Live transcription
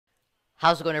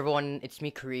How's it going, everyone? It's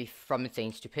me, Karif from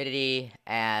Insane Stupidity,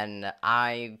 and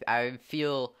I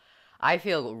feel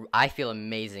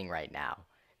amazing right now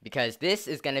because this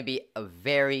is gonna be a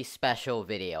very special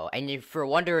video. And if you're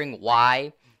wondering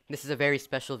why this is a very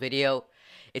special video,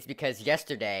 it's because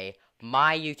yesterday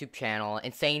my YouTube channel,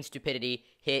 Insane Stupidity,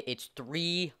 hit its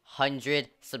 300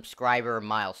 subscriber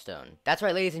milestone. That's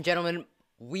right, ladies and gentlemen,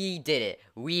 we did it.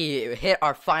 We hit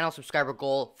our final subscriber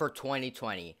goal for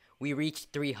 2020. We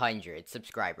reached 300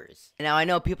 subscribers. And now I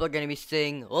know people are going to be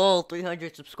saying, oh,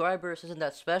 300 subscribers, isn't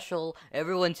that special?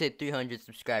 Everyone's hit 300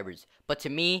 subscribers. But to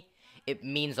me, it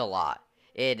means a lot.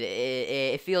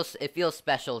 It feels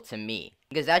special to me.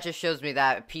 Because that just shows me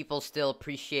that people still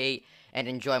appreciate and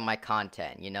enjoy my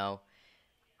content, you know?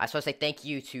 I just want to say thank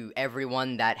you to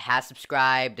everyone that has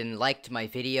subscribed and liked my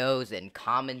videos and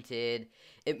commented.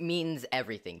 It means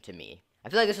everything to me. I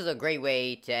feel like this is a great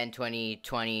way to end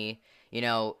 2020. You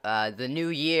know, the new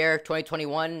year,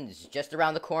 2021, is just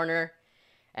around the corner,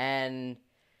 and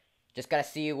just gotta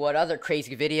see what other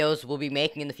crazy videos we'll be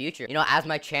making in the future. You know, as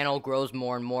my channel grows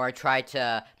more and more, I try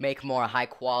to make more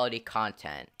high-quality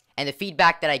content. And the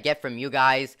feedback that I get from you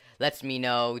guys lets me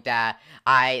know that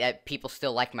people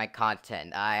still like my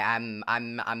content.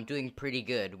 I'm doing pretty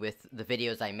good with the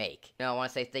videos I make. You know, I want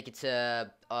to say thank you to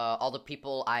all the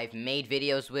people I've made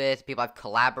videos with, people I've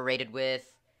collaborated with.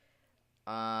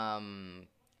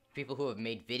 People who have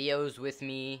made videos with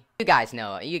me. You guys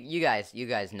know, you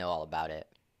guys know all about it.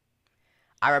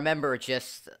 I remember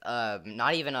just,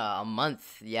 not even a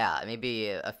month, yeah, maybe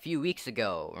a few weeks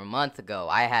ago, or a month ago,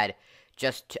 I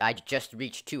just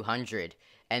reached 200,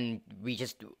 and we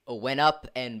just went up,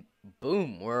 and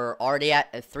boom, we're already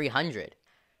at 300.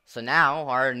 So now,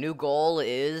 our new goal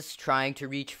is trying to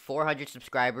reach 400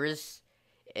 subscribers,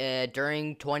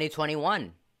 during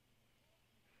 2021.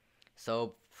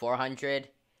 So 400,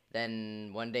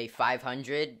 then one day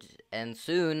 500, and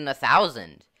soon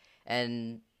 1,000,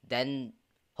 and then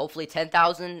hopefully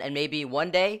 10,000, and maybe one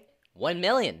day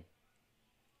 1,000,000.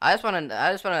 I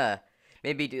just wanna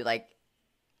maybe do like,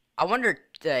 I wonder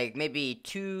like maybe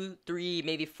 2, 3,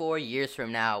 maybe 4 years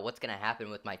from now, what's gonna happen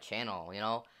with my channel? You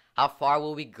know, how far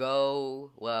will we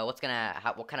go? Well, what kind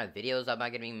of videos am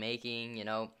I gonna be making? You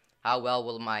know, how well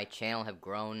will my channel have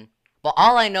grown? But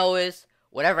all I know is,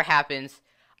 whatever happens,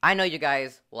 I know you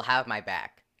guys will have my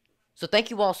back. So thank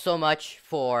you all so much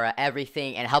for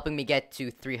everything and helping me get to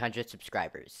 300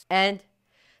 subscribers. And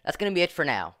that's gonna be it for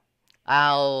now.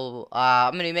 I'm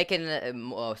gonna be making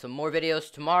some more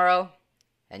videos tomorrow.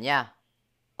 And yeah,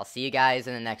 I'll see you guys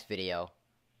in the next video.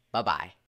 Bye bye.